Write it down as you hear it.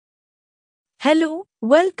Hello,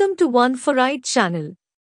 welcome to oneforite channel.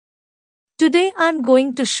 Today I'm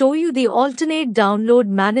going to show you the alternate download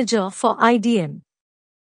manager for IDM.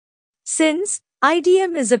 Since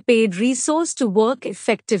IDM is a paid resource to work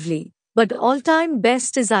effectively, but all-time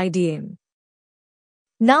best is IDM.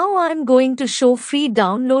 Now I'm going to show free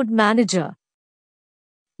download manager.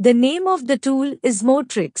 The name of the tool is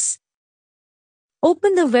MOTRIX.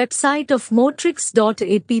 Open the website of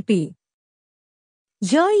motrix.app.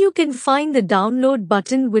 Here you can find the download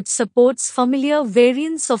button which supports familiar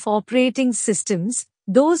variants of operating systems,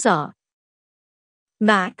 those are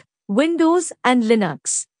Mac, Windows and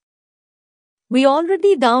Linux. We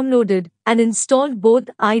already downloaded and installed both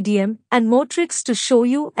IDM and MOTRIX to show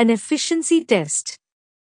you an efficiency test.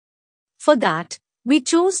 For that, we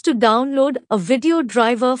chose to download a video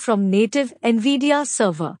driver from native NVIDIA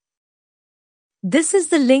server. This is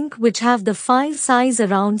the link which have the file size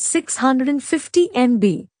around 650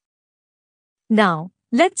 MB. Now,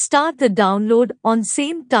 let's start the download on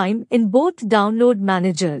same time in both download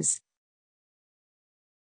managers.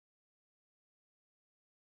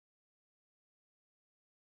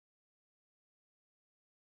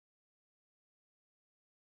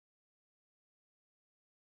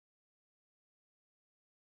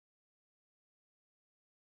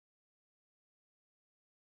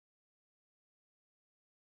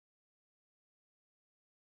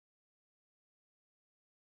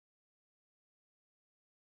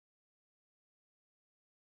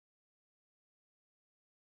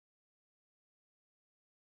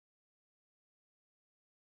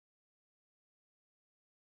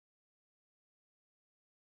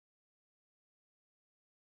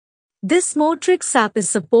 This MOTRIX app is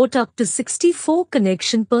support up to 64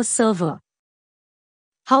 connection per server.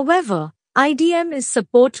 However, IDM is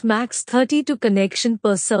support max 32 connection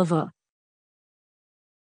per server.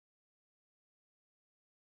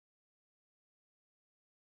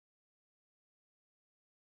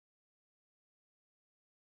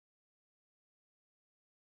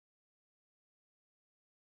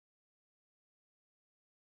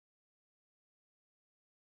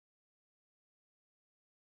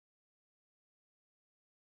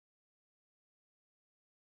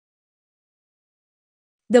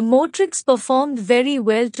 The MOTRIX performed very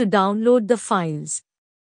well to download the files.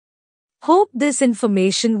 Hope this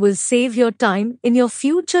information will save your time in your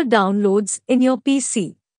future downloads in your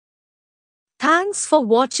PC. Thanks for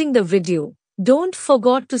watching the video. Don't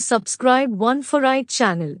forget to subscribe oneforite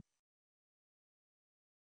channel.